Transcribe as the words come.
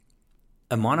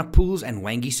Amana Pools and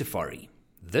Hwange Safari.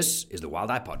 This is the Wild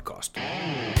Eye Podcast.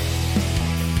 Hey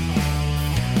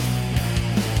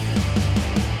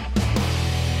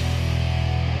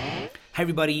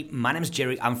everybody, my name is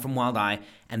Jerry, I'm from Wild Eye,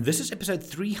 and this is episode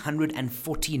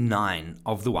 349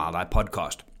 of the Wild Eye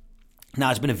Podcast. Now,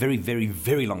 it's been a very, very,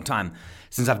 very long time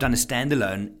since I've done a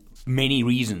standalone. Many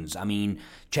reasons. I mean,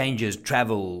 changes,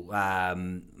 travel,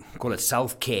 call it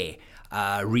self-care,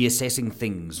 reassessing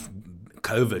things,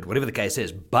 COVID, whatever the case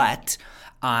is. But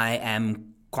I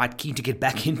am quite keen to get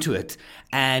back into it.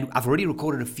 And I've already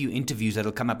recorded a few interviews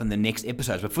that'll come up in the next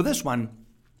episodes. But for this one,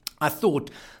 I thought,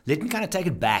 let me kind of take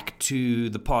it back to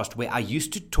the past where I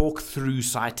used to talk through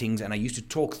sightings and I used to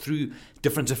talk through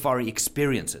different safari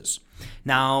experiences.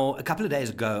 Now, a couple of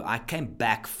days ago, I came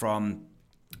back from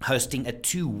hosting a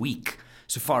 2-week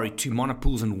safari to Amana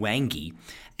Pools and Hwange.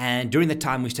 And during the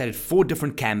time, we stayed at 4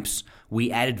 different camps.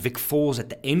 We added Vic Falls at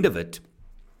the end of it.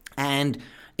 And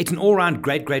it's an all-round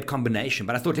great combination.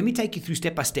 But I thought, let me take you through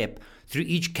step by step through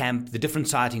each camp, the different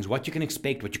sightings, what you can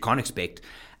expect, what you can't expect.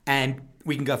 And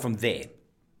we can go from there.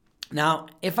 Now,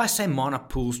 if I say Amana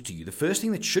Pools to you, the first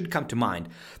thing that should come to mind,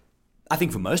 I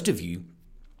think for most of you,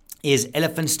 is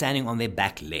elephants standing on their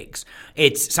back legs.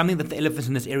 It's something that the elephants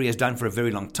in this area has done for a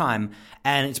very long time,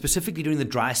 and it's specifically during the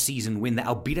dry season when the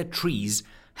albita trees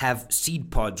have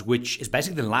seed pods, which is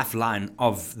basically the lifeline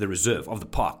of the reserve, of the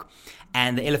park.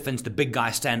 And the elephants, the big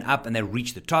guys, stand up and they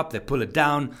reach the top, they pull it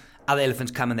down, other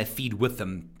elephants come and they feed with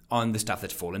them on the stuff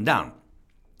that's fallen down.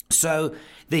 So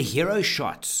the hero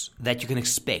shots that you can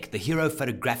expect, the hero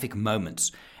photographic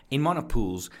moments in Amana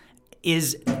Pools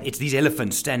it's these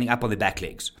elephants standing up on their back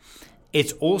legs.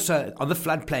 It's also on the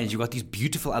floodplains, you've got these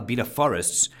beautiful albita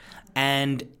forests,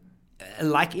 and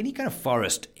like any kind of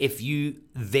forest, if you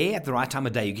there at the right time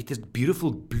of day, you get this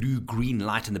beautiful blue-green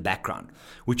light in the background,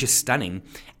 which is stunning.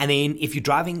 And then if you're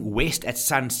driving west at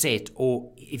sunset,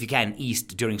 or if you can,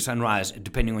 east during sunrise,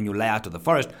 depending on your layout of the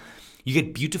forest, you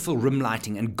get beautiful rim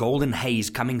lighting and golden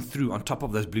haze coming through on top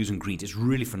of those blues and greens. It's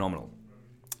really phenomenal.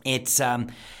 It's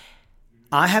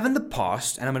I have in the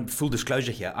past, and I'm in full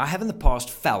disclosure here, I have in the past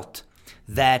felt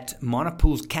that Amana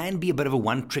Pools can be a bit of a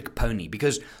one-trick pony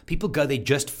because people go there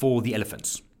just for the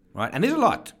elephants, right? And there's a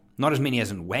lot, not as many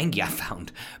as in Hwange I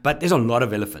found, but there's a lot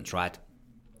of elephants, right?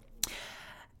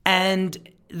 And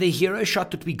the hero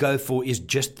shot that we go for is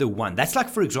just the one. That's like,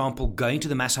 for example, going to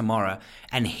the Masai Mara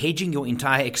and hedging your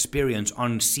entire experience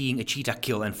on seeing a cheetah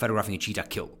kill and photographing a cheetah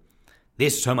kill.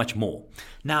 There's so much more.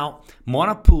 Now,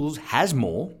 Amana Pools has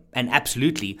more, and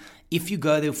absolutely, if you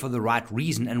go there for the right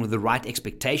reason and with the right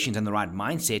expectations and the right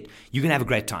mindset, you can have a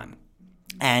great time.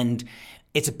 And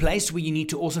it's a place where you need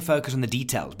to also focus on the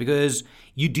details because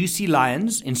you do see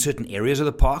lions in certain areas of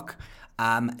the park.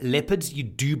 Leopards you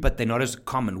do, but they're not as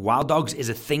common. Wild dogs is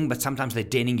a thing, but sometimes they're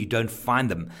denning, you don't find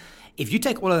them. If you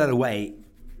take all of that away,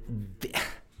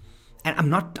 and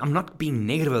I'm not being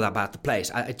negative about the place.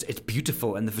 It's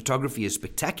beautiful and the photography is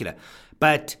spectacular,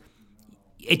 but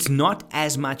it's not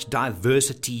as much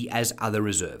diversity as other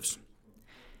reserves.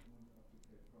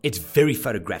 It's very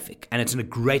photographic and it's a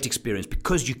great experience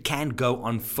because you can go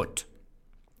on foot.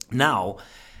 Now,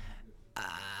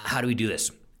 how do we do this?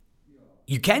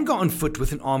 You can go on foot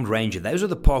with an armed ranger. Those are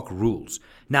the park rules.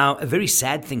 Now, a very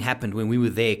sad thing happened when we were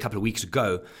there a couple of weeks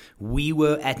ago. We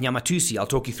were at Nyamatusi. I'll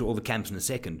talk you through all the camps in a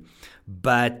second.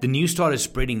 But the news started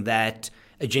spreading that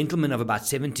a gentleman of about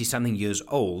 70-something years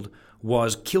old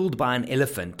was killed by an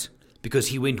elephant because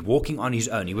he went walking on his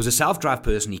own. He was a self-drive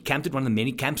person. He camped at one of the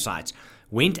many campsites,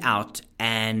 went out,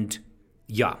 and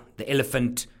the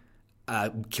elephant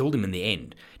killed him in the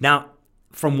end. Now,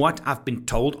 from what I've been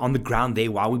told on the ground there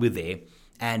while we were there,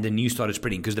 and the news started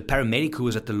spreading, because the paramedic who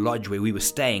was at the lodge where we were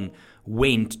staying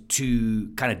went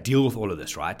to kind of deal with all of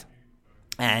this, right?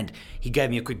 And he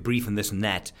gave me a quick brief on this and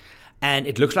that. And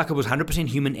it looks like it was 100%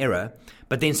 human error.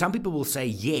 But then some people will say,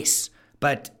 yes,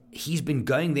 but he's been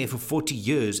going there for 40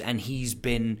 years and he's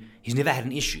never had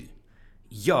an issue.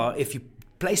 Yeah, if you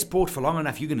play sport for long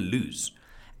enough, you're going to lose.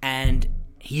 And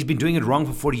he's been doing it wrong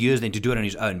for 40 years then to do it on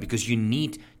his own, because you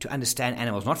need to understand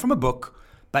animals, not from a book,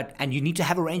 and you need to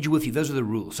have a ranger with you. Those are the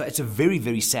rules. So it's a very,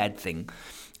 very sad thing.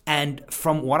 And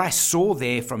from what I saw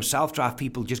there from self-drive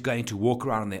people just going to walk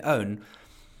around on their own,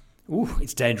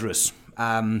 it's dangerous.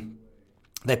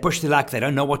 They push their luck. They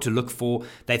don't know what to look for.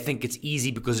 They think it's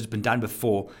easy because it's been done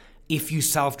before. If you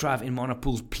self-drive in Amana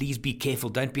Pools, please be careful.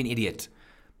 Don't be an idiot.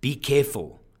 Be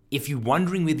careful. If you're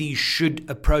wondering whether you should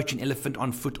approach an elephant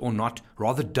on foot or not,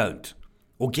 rather don't.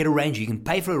 Or get a ranger. You can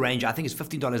pay for a ranger. I think it's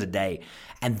 $15 a day.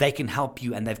 And they can help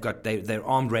you. And they're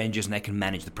armed rangers and they can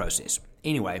manage the process.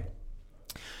 Anyway,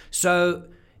 so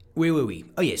where were we?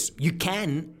 Oh, yes. You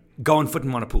can go on foot in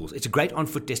Mana Pools. It's a great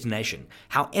on-foot destination.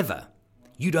 However,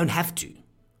 you don't have to,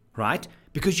 right?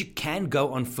 Because you can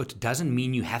go on foot doesn't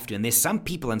mean you have to. And there's some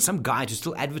people and some guys who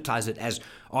still advertise it as,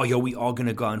 oh, yeah, we are going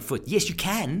to go on foot. Yes, you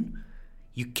can.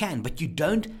 You can, but you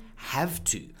don't have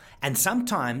to. And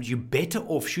sometimes you're better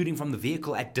off shooting from the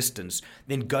vehicle at distance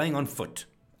than going on foot.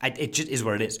 It just is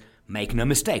what it is. Make no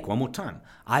mistake, one more time.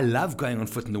 I love going on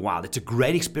foot in the wild. It's a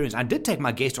great experience. I did take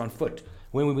my guests on foot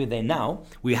when we were there now.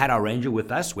 We had our ranger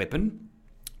with us, weapon,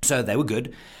 so they were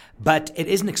good. But it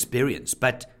is an experience,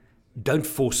 but don't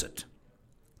force it.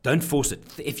 Don't force it.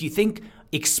 If you think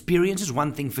experience is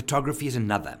one thing, photography is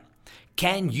another.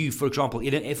 Can you, for example,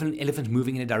 if an elephant's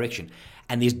moving in a direction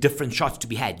and there's different shots to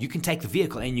be had, you can take the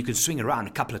vehicle and you can swing around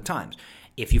a couple of times.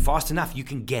 If you're fast enough, you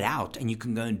can get out and you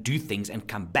can go and do things and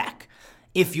come back.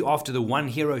 If you're after the one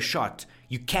hero shot,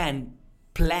 you can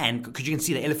plan, because you can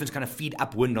see the elephants kind of feed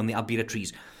upwind on the albida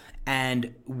trees.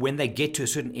 And when they get to a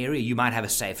certain area, you might have a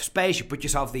safe space. You put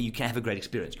yourself there, you can have a great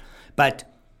experience.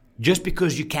 But just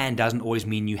because you can doesn't always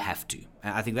mean you have to.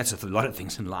 I think that's a lot of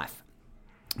things in life.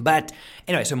 But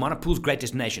anyway, so Mana Pool's great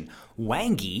destination.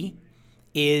 Hwange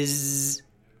is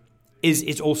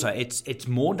also it's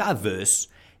more diverse.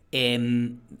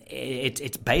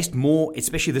 It's based more,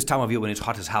 especially this time of year when it's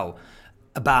hot as hell,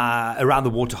 around the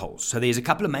waterholes. So there's a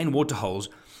couple of main waterholes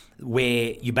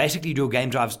where you basically do game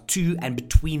drives to and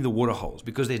between the waterholes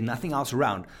because there's nothing else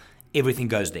around. Everything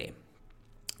goes there.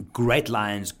 Great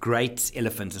lions, great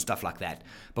elephants and stuff like that.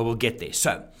 But we'll get there.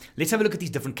 So let's have a look at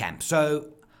these different camps. So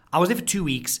I was there for 2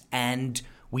 weeks and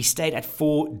we stayed at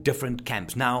 4 different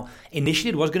camps. Now, initially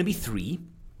it was going to be 3,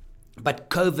 but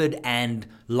COVID and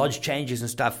lodge changes and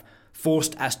stuff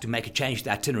forced us to make a change to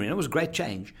the itinerary, and it was a great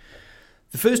change.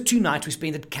 The first 2 nights we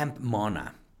spent at Camp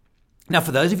Mana. Now,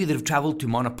 for those of you that have traveled to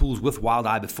Mana Pools with Wild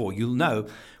Eye before, you'll know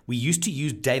we used to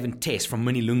use Dave and Tess from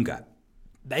Minilunga.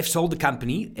 They've sold the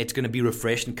company. It's going to be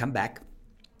refreshed and come back.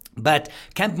 But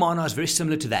Camp Mana is very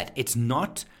similar to that. It's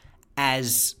not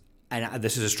as, and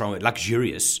this is a strong word,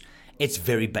 luxurious. It's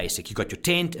very basic. You've got your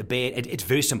tent, a bed. It's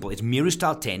very simple. It's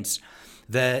Miru-style tents.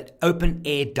 The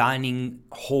open-air dining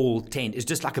hall tent is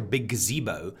just like a big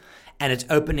gazebo, and it's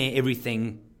open-air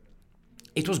everything.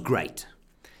 It was great.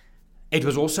 It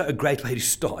was also a great way to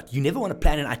start. You never want to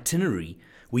plan an itinerary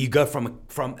where you go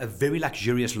from a very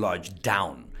luxurious lodge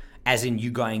down, as in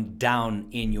you going down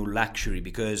in your luxury,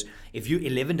 because if you're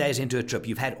 11 days into a trip,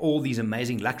 you've had all these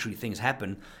amazing luxury things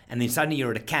happen, and then suddenly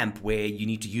you're at a camp where you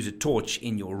need to use a torch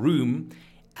in your room,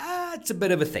 it's a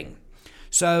bit of a thing.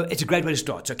 So it's a great way to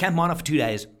start. So Camp Mana for 2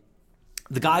 days.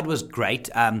 The guide was great,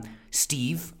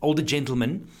 Steve, older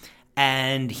gentleman,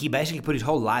 and he basically put his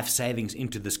whole life savings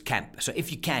into this camp. So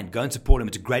if you can, go and support him.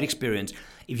 It's a great experience.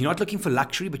 If you're not looking for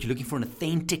luxury, but you're looking for an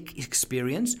authentic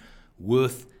experience,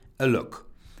 worth a look.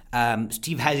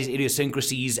 Steve has his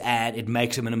idiosyncrasies, and it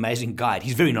makes him an amazing guide.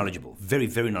 He's very knowledgeable, very,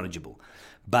 very knowledgeable.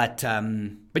 But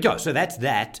yeah, so that's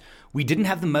that. We didn't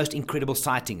have the most incredible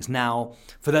sightings. Now,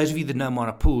 for those of you that know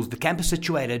Mana Pools, the camp is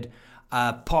situated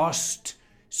past,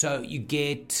 so you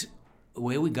get,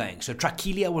 where are we going? So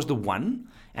Trachelia was the one,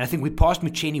 and I think we passed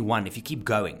Mucheni 1 if you keep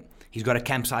going. He's got a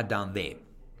campsite down there.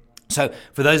 So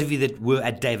for those of you that were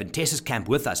at Dave and Tess's camp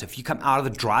with us, if you come out of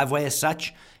the driveway as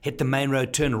such, hit the main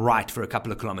road, turn right for a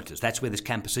couple of kilometers. That's where this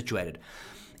camp is situated.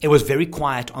 It was very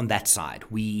quiet on that side.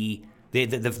 The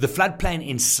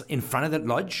floodplain in front of the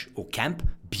lodge or camp,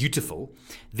 beautiful.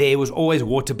 There was always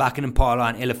water, buck and impala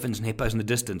and elephants and hippos in the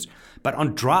distance. But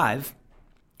on drive,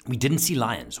 we didn't see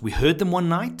lions. We heard them one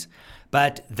night,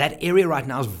 but that area right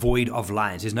now is void of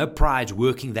lions. There's no prides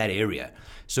working that area.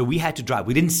 So we had to drive.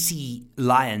 We didn't see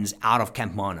lions out of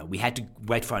Camp Mana. We had to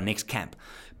wait for our next camp.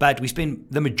 But we spent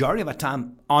the majority of our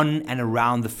time on and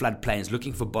around the floodplains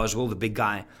looking for Boswell, the big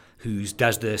guy who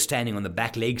does the standing on the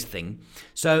back legs thing.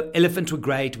 So elephants were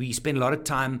great. We spent a lot of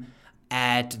time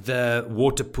at the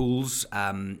water pools,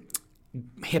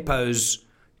 hippos,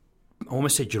 I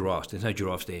almost said giraffes. There's no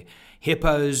giraffes there.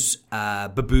 Hippos,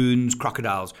 baboons,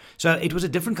 crocodiles. So it was a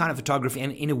different kind of photography.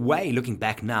 And in a way, looking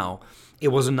back now, it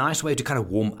was a nice way to kind of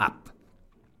warm up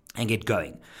and get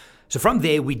going. So from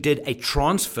there, we did a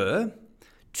transfer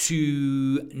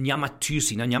to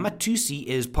Nyamatusi. Now, Nyamatusi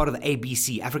is part of the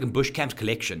ABC, African Bush Camps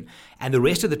collection. And the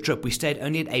rest of the trip, we stayed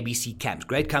only at ABC camps.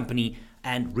 Great company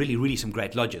and really, really some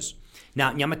great lodges.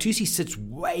 Now, Nyamatusi sits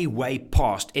way, way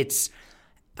past. It's,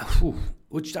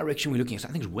 which direction are we looking at? I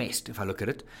think it's west, if I look at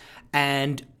it.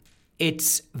 And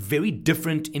it's very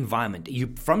different environment.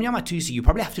 From Nyamatusi, you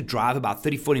probably have to drive about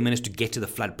 30, 40 minutes to get to the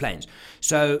floodplains.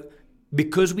 So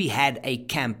because we had a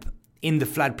camp in the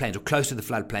floodplains or close to the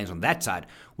floodplains on that side,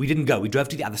 we didn't go. We drove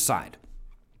to the other side.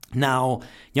 Now,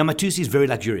 Nyamatusi is very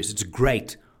luxurious. It's a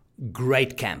great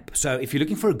great camp. So if you're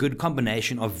looking for a good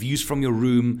combination of views from your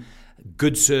room,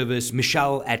 good service,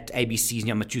 Michelle at ABC's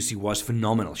Nyamatusi was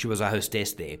phenomenal. She was our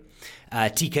hostess there.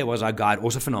 TK was our guide,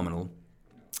 also phenomenal.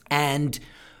 And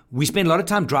we spent a lot of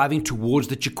time driving towards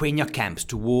the Chikwenya camps,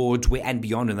 towards where And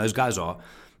Beyond and those guys are,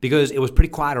 because it was pretty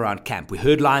quiet around camp. We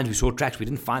heard lions, we saw tracks, we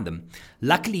didn't find them.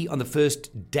 Luckily, on the first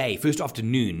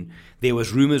afternoon, there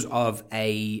was rumors of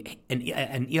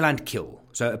an eland kill.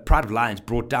 So a pride of lions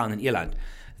brought down an eland.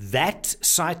 That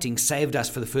sighting saved us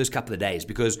for the first couple of days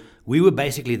because we were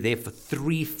basically there for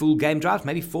 3 full game drives,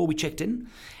 maybe 4 we checked in.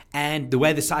 And the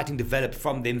way the sighting developed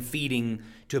from them feeding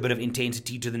to a bit of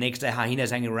intensity to the next day, hyenas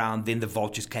hanging around, then the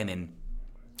vultures came in.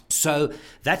 So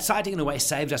that sighting in a way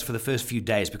saved us for the first few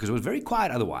days because it was very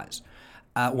quiet otherwise.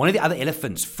 One of the other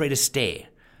elephants, Fred Astaire,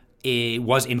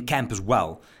 was in camp as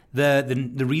well.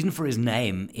 The reason for his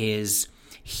name is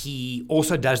he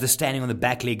also does the standing on the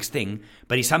back legs thing,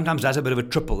 but he sometimes does a bit of a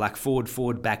triple, like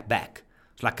forward, back.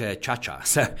 It's like a cha-cha.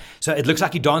 So it looks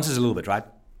like he dances a little bit, right?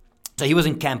 So he was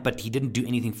in camp, but he didn't do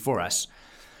anything for us.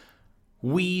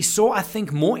 We saw, I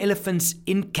think, more elephants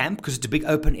in camp because it's a big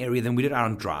open area than we did out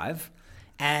on drive.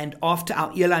 And after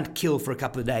our eland kill for a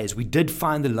couple of days, we did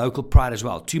find the local pride as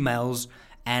well. 2 males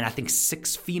and I think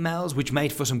 6 females, which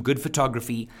made for some good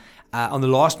photography. On the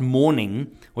last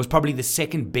morning was probably the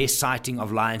second best sighting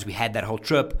of lions we had that whole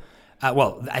trip. At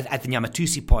the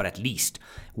Nyamatusi part at least,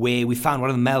 where we found one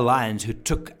of the male lions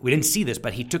we didn't see this,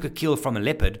 but he took a kill from a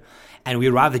leopard, and we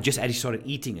arrived there just as he started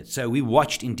eating it. So we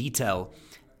watched in detail.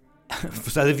 For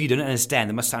those of you who don't understand,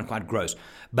 that must sound quite gross,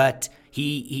 but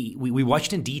we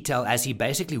watched in detail as he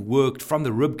basically worked from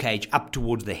the rib cage up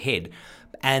towards the head,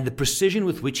 and the precision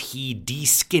with which he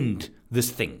de-skinned this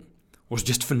thing was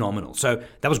just phenomenal. So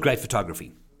that was great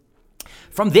photography.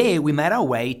 From there, we made our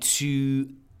way to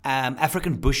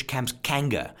African bush camps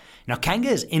Hwange. Now, Hwange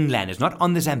is inland. It's not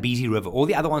on the Zambezi River. All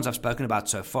the other ones I've spoken about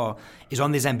so far is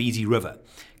on the Zambezi River.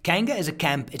 Hwange is a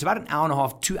camp. It's about an hour and a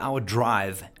half, 2-hour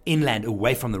drive inland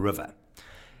away from the river.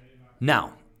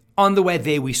 Now, on the way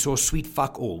there, we saw sweet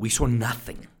fuck all. We saw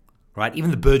nothing, right? Even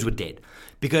the birds were dead.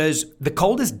 Because the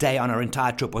coldest day on our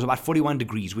entire trip was about 41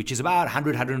 degrees, which is about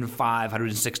 100, 105,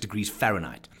 106 degrees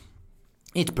Fahrenheit.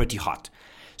 It's pretty hot.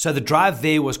 So the drive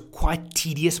there was quite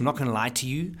tedious, I'm not going to lie to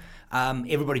you.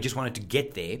 Everybody just wanted to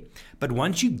get there. But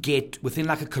once you get within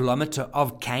like a kilometer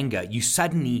of Hwange, you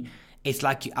suddenly, it's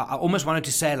like, I almost wanted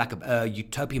to say like a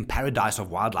utopian paradise of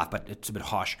wildlife, but it's a bit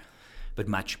harsh, a bit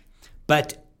much.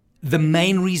 But the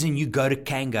main reason you go to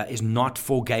Hwange is not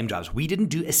for game drives. We didn't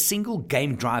do a single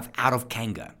game drive out of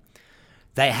Hwange.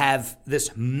 They have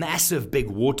this massive big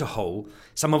water hole.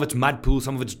 Some of it's mud pool,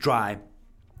 some of it's dry.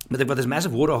 But they've got this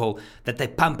massive water hole that they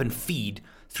pump and feed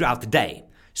throughout the day.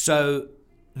 So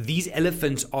these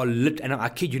elephants are lit, and I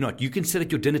kid you not, you can sit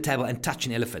at your dinner table and touch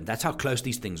an elephant. That's how close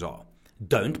these things are.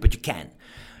 Don't, but you can.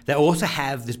 They also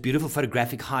have this beautiful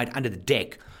photographic hide under the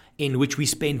deck in which we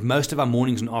spend most of our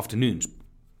mornings and afternoons.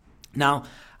 Now,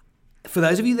 for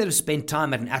those of you that have spent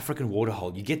time at an African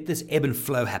waterhole, you get this ebb and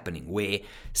flow happening where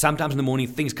sometimes in the morning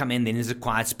things come in, then there's a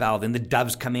quiet spell, then the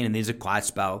doves come in and there's a quiet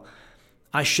spell.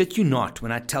 I shit you not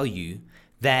when I tell you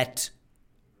that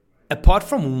apart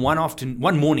from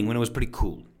one morning when it was pretty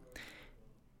cool,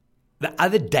 the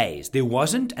other days there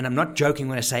wasn't, and I'm not joking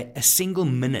when I say a single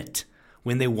minute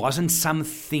when there wasn't some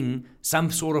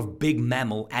sort of big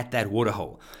mammal at that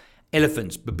waterhole.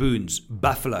 Elephants, baboons,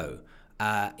 buffalo,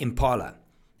 impala.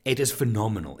 It is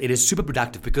phenomenal. It is super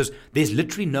productive because there's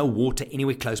literally no water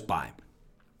anywhere close by.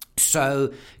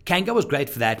 So Hwange was great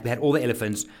for that. We had all the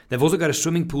elephants. They've also got a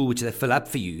swimming pool which they fill up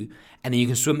for you, and then you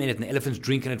can swim in it, and the elephants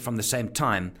drink in it from the same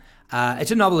time.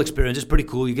 It's a novel experience. It's pretty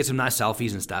cool. You get some nice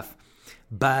selfies and stuff.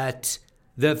 But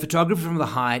the photography from the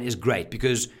hide is great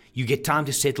because you get time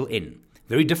to settle in.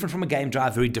 Very different from a game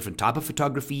drive, very different type of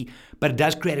photography, but it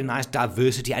does create a nice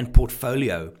diversity and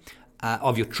portfolio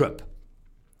of your trip.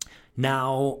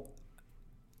 Now,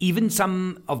 even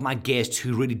some of my guests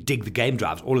who really dig the game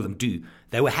drives, all of them do,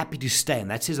 they were happy to stay,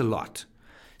 and that says a lot.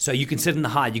 So you can sit in the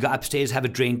hide, you go upstairs, have a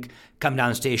drink, come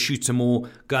downstairs, shoot some more,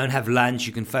 go and have lunch.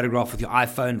 You can photograph with your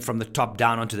iPhone from the top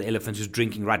down onto the elephant who's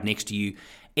drinking right next to you.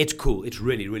 It's cool. It's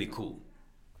really, really cool.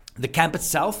 The camp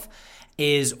itself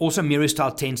is also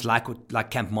Miro-style tents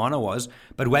like Camp Mana was,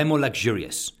 but way more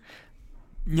luxurious.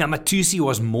 Nyamatusi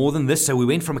was more than this, so we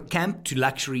went from a camp to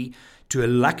a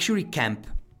luxury camp.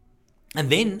 And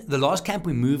then the last camp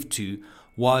we moved to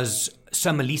was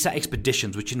Somalisa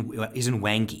Expeditions, which is in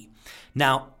Hwange.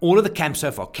 Now, all of the camps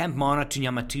so far, Camp Mana to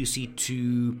Nyamatusi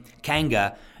to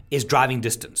Hwange, is driving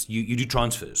distance. You do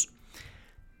transfers.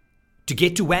 To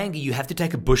get to Hwange, you have to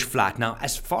take a bush flight. Now,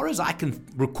 as far as I can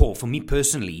recall, for me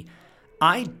personally,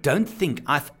 I don't think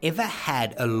I've ever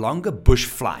had a longer bush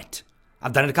flight.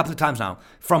 I've done it a couple of times now,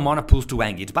 from Monopools to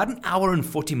Hwange. It's about an hour and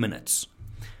 40 minutes.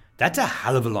 That's a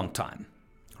hell of a long time,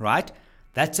 right?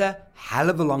 That's a hell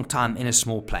of a long time in a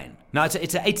small plane. Now,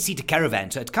 it's an 8-seater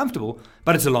caravan, so it's comfortable,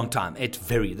 but it's a long time.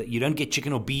 You don't get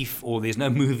chicken or beef, or there's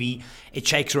no movie. It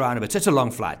shakes around a bit, so it's a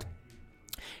long flight.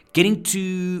 Getting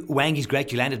to Hwange is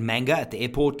great. You land at Hwange at the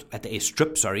airport, at the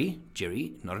airstrip, sorry,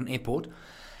 Jerry, not an airport.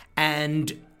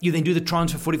 And you then do the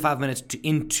transfer 45 minutes to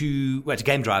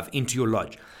Game Drive, into your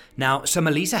lodge. Now,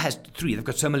 Somalisa has 3. They've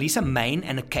got Somalisa Main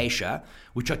and Acacia,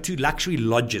 which are 2 luxury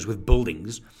lodges with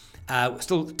buildings,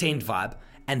 still tent vibe,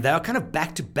 and they are kind of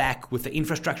back-to-back with the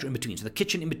infrastructure in between. So the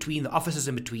kitchen in between, the offices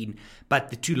in between, but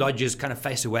the 2 lodges kind of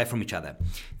face away from each other.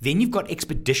 Then you've got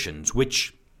Expeditions,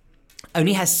 which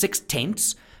only has 6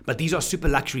 tents, but these are super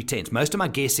luxury tents. Most of my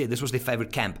guests said this was their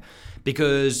favorite camp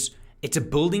because it's a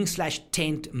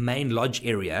building/tent main lodge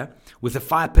area with a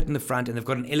fire pit in the front, and they've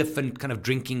got an elephant kind of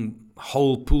drinking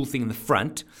hole pool thing in the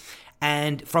front.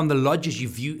 And from the lodges, you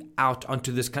view out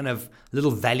onto this kind of little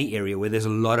valley area where there's a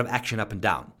lot of action up and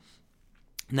down.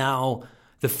 Now,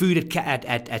 the food at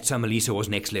Somalisa was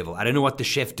next level. I don't know what the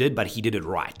chef did, but he did it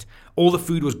right. All the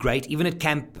food was great, even at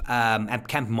Camp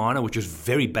Mana, which was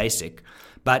very basic,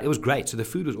 but it was great. So the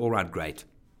food was all around great.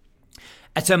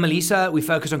 At Somalisa, we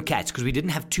focused on cats because we didn't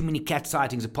have too many cat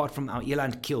sightings apart from our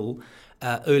eland kill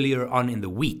earlier on in the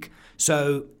week.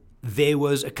 So there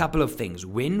was a couple of things.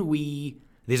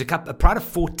 There's a pride of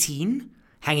 14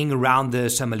 hanging around the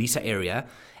Somalisa area,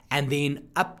 and then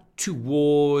up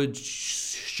towards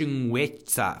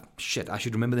Hwange. Shit, I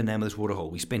should remember the name of this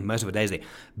waterhole. We spent most of our days there.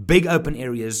 Big open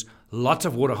areas, lots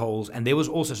of waterholes, and there was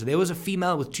a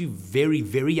female with 2 very,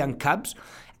 very young cubs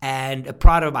and a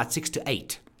pride of about 6 to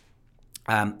 8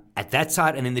 at that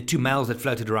side, and then the 2 males that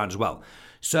floated around as well.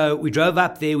 So we drove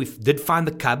up there. We did find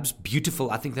the cubs.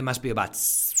 Beautiful. I think they must be about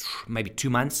maybe 2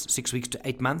 months, 6 weeks to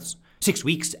 8 months. 6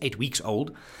 weeks to 8 weeks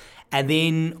old. And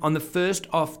then on the first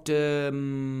was it a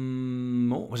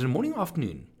morning or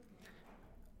afternoon?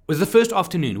 It was the first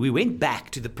afternoon. We went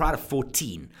back to the Pride of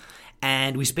 14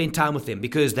 and we spent time with them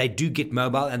because they do get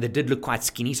mobile and they did look quite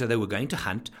skinny, so they were going to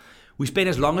hunt. We spent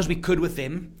as long as we could with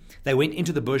them. They went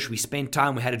into the bush. We spent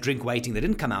time. We had a drink waiting. They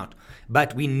didn't come out,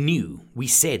 but we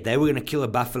said they were going to kill a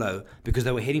buffalo because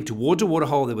they were heading towards a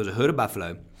waterhole. There was a herd of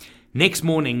buffalo. Next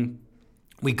morning,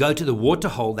 we go to the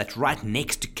waterhole that's right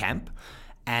next to camp,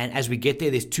 and as we get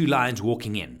there, there's 2 lions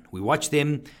walking in. We watch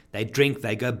them, they drink,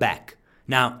 they go back.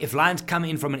 Now, if lions come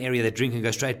in from an area, they drink and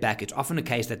go straight back, it's often a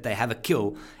case that they have a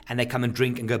kill, and they come and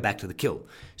drink and go back to the kill.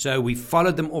 So we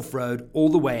followed them off-road all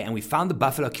the way, and we found the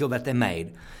buffalo kill that they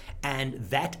made, and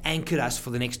that anchored us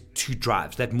for the next 2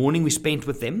 drives. That morning we spent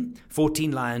with them,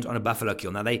 14 lions on a buffalo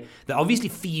kill. Now, they obviously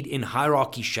feed in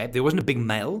hierarchy shape. There wasn't a big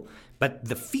male, but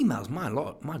the females,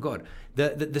 my God,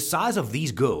 the size of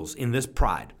these girls in this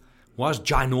pride was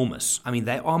ginormous. I mean,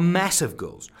 they are massive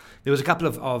girls. There was a couple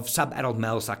of sub-adult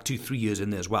males, like 2-3 years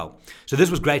in there as well. So this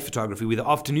was great photography. The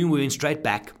afternoon, we went straight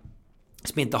back,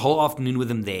 spent the whole afternoon with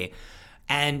them there,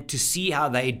 and to see how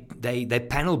they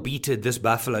panel beated this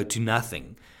buffalo to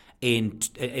nothing in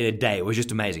a day was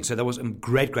just amazing. So that was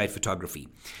great photography.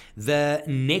 The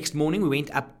next morning, we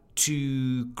went up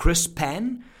to Chris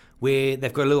Pan, where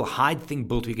they've got a little hide thing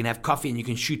built where you can have coffee and you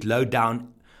can shoot low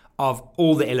down of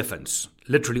all the elephants,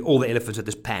 literally all the elephants at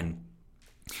this pan.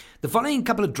 The following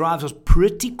couple of drives was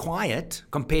pretty quiet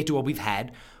compared to what we've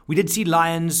had. We did see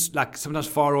lions, like sometimes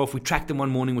far off. We tracked them one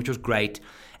morning, which was great.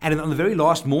 And then on the very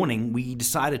last morning, we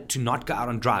decided to not go out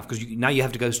on drive because now you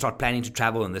have to go start planning to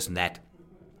travel and this and that.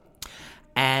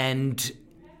 And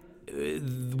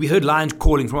we heard lions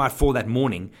calling from about 4 that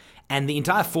morning. And the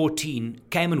entire 14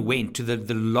 came and went to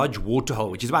the lodge waterhole,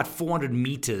 which is about 400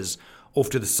 meters off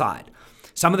to the side.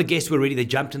 Some of the guests were ready. They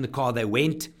jumped in the car. They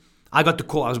went. I got the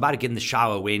call. I was about to get in the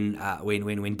shower when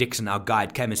Dixon, our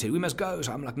guide, came and said, "We must go."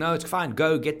 So I'm like, "No, it's fine.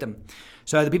 Go get them."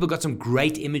 So the people got some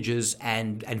great images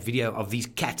and video of these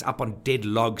cats up on dead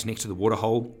logs next to the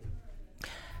waterhole.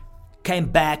 Came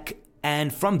back.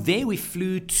 And from there, we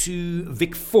flew to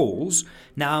Vic Falls.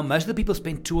 Now, most of the people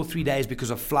spent 2 or 3 days because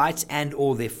of flights and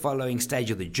or their following stage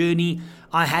of the journey.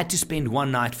 I had to spend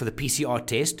 1 night for the PCR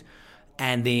test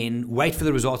and then wait for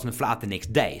the results and fly out the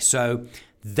next day. So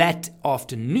that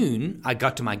afternoon, I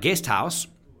got to my guest house.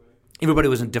 Everybody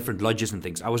was in different lodges and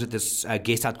things. I was at this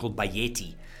guest house called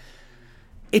Bayeti.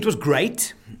 It was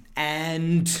great,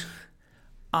 and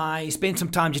I spent some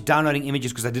time just downloading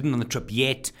images because I didn't on the trip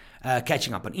yet,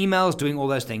 catching up on emails, doing all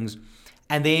those things.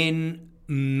 And then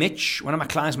Mitch, one of my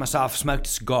clients, myself, smoked a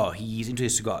cigar. He's into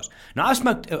his cigars. Now, I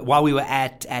smoked while we were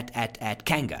at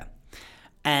Kanga.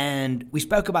 And we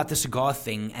spoke about the cigar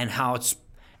thing and how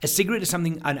a cigarette is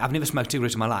something, I've never smoked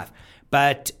cigarettes in my life,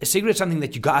 but a cigarette is something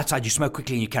that you go outside, you smoke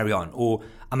quickly and you carry on, or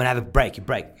I'm going to have a break, you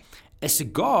break. A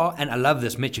cigar, and I love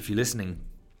this, Mitch, if you're listening,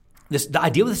 the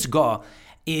idea with a cigar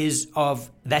is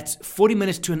that's 40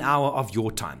 minutes to an hour of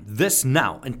your time. This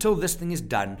now, until this thing is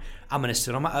done, I'm going to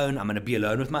sit on my own, I'm going to be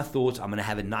alone with my thoughts, I'm going to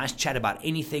have a nice chat about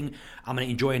anything, I'm going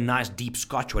to enjoy a nice deep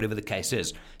scotch, whatever the case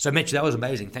is. So Mitch, that was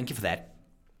amazing, thank you for that.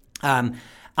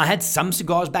 I had some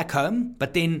cigars back home,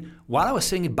 but then while I was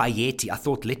sitting at Bayeti, I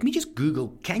thought, let me just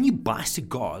Google, can you buy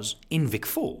cigars in Vic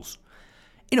Falls?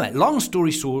 Anyway, long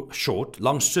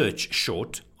search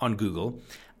short on Google,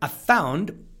 I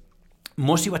found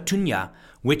Mosi Watunya,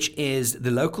 which is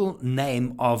the local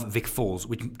name of Vic Falls,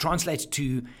 which translates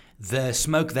to the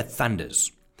smoke that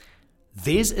thunders.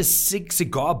 There's a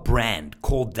cigar brand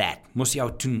called that, Mosi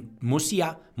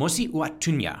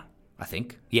Watunya, I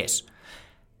think, yes.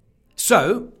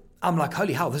 So I'm like,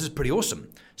 holy hell, this is pretty awesome.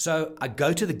 So I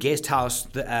go to the guest house,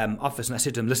 the office, and I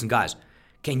said to them, listen, guys,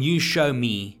 can you show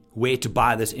me where to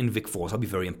buy this in Vic Falls? I'll be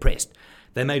very impressed.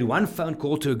 They made one phone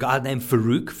call to a guy named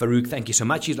Farouk. Farouk, thank you so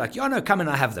much. He's like, no, come and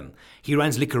I have them. He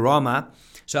runs Liquorama.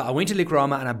 So I went to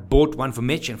Liquorama and I bought one for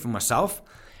Mitch and for myself.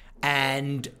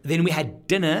 And then we had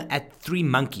dinner at Three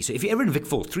Monkeys. So if you're ever in Vic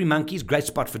Falls, Three Monkeys, great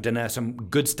spot for dinner, some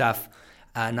good stuff,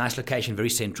 nice location, very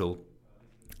central.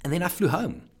 And then I flew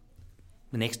home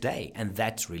the next day, and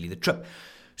that's really the trip.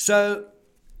 So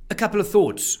a couple of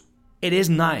thoughts. It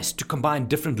is nice to combine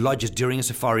different lodges during a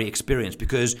safari experience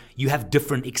because you have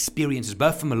different experiences,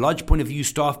 both from a lodge point of view,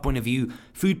 staff point of view,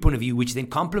 food point of view, which then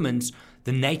complements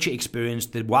the nature experience,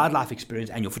 the wildlife experience,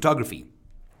 and your photography.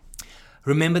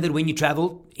 Remember that when you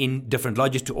travel in different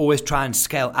lodges to always try and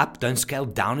scale up, don't scale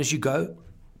down as you go.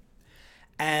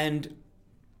 And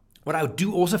what I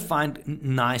do also find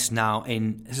nice now,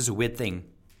 and this is a weird thing,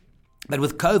 but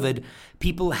with COVID,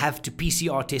 people have to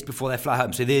PCR test before they fly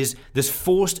home. So there's this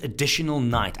forced additional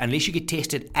night, unless you get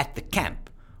tested at the camp,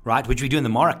 right, which we do in the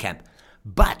Mara camp.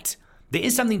 But there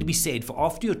is something to be said for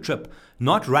after your trip,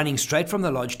 not running straight from the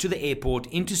lodge to the airport,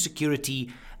 into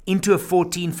security, into a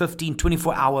 14, 15,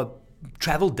 24-hour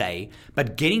travel day,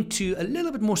 but getting to a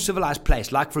little bit more civilized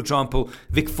place, like, for example,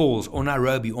 Vic Falls or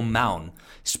Nairobi or Maun,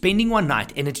 spending one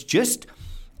night, and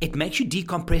it makes you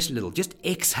decompress a little. Just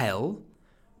exhale,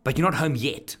 but you're not home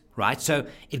yet, right? So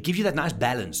it gives you that nice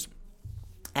balance.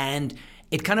 And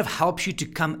it kind of helps you to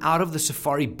come out of the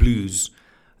safari blues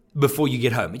before you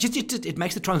get home. It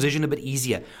makes the transition a bit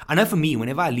easier. I know for me,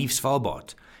 whenever I leave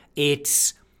Svalbard,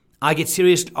 I get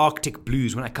serious Arctic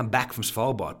blues when I come back from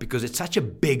Svalbard because it's such a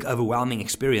big, overwhelming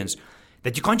experience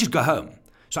that you can't just go home.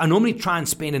 So I normally try and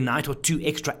spend a night or two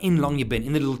extra in Longyearbyen,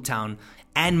 in the little town,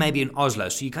 and maybe in Oslo.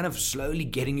 So you're kind of slowly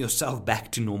getting yourself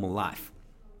back to normal life.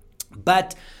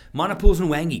 But Mana Pools and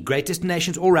Hwange, great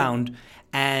destinations all round,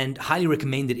 and highly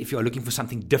recommended if you're looking for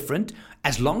something different,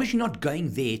 as long as you're not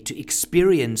going there to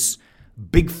experience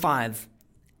Big Five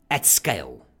at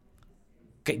scale.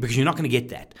 Okay, because you're not going to get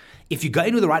that. If you go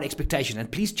in with the right expectation, and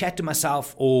please chat to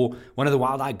myself or one of the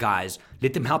Wild Eye guys,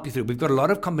 let them help you through. We've got a lot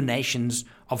of combinations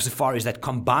of safaris that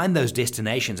combine those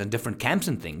destinations and different camps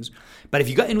and things. But if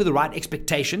you go in with the right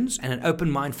expectations and an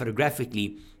open mind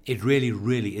photographically, it really,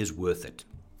 really is worth it.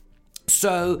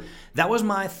 So that was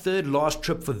my third last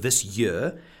trip for this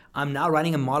year. I'm now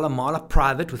running a Mala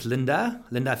private with Linda.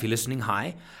 Linda, if you're listening,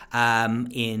 hi,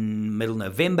 in middle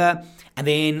November. And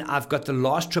then I've got the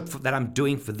last trip that I'm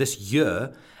doing for this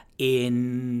year I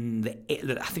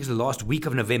think it's the last week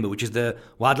of November, which is the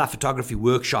wildlife photography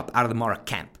workshop out of the Mara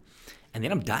camp. And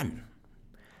then I'm done.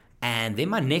 And then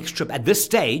my next trip at this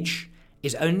stage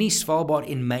is only Svalbard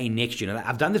in May next year. Now,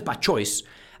 I've done this by choice.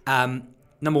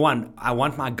 Number one, I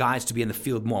want my guys to be in the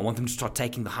field more. I want them to start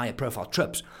taking the higher profile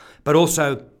trips. But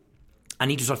also, I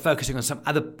need to start focusing on some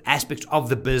other aspects of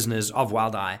the business of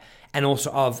Wild Eye and also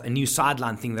of a new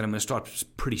sideline thing that I'm going to start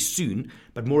pretty soon,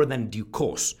 but more than due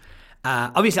course.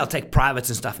 Obviously, I'll take privates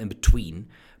and stuff in between.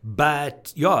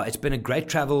 But yeah, it's been a great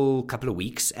travel couple of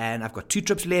weeks, and I've got 2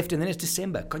 trips left, and then it's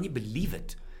December. Can you believe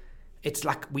it? It's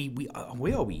like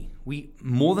where are we? We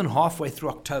more than halfway through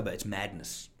October. It's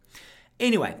madness.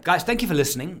 Anyway, guys, thank you for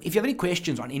listening. If you have any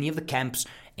questions on any of the camps,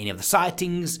 any of the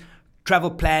sightings, travel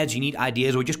plans, you need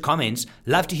ideas, or just comments,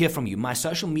 love to hear from you. My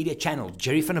social media channel,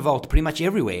 Jerry van der Walt, pretty much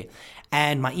everywhere.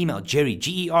 And my email, Jerry,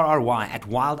 Gerry, at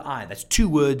WildEye. That's 2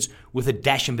 words with a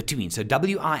dash in between. So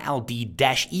wild-eye.co.za.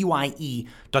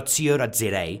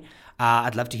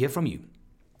 I'd love to hear from you.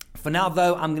 For now,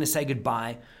 though, I'm going to say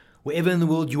goodbye. Wherever in the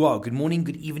world you are, good morning,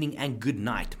 good evening, and good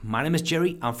night. My name is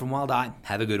Jerry. I'm from Wild Eye.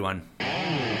 Have a good one.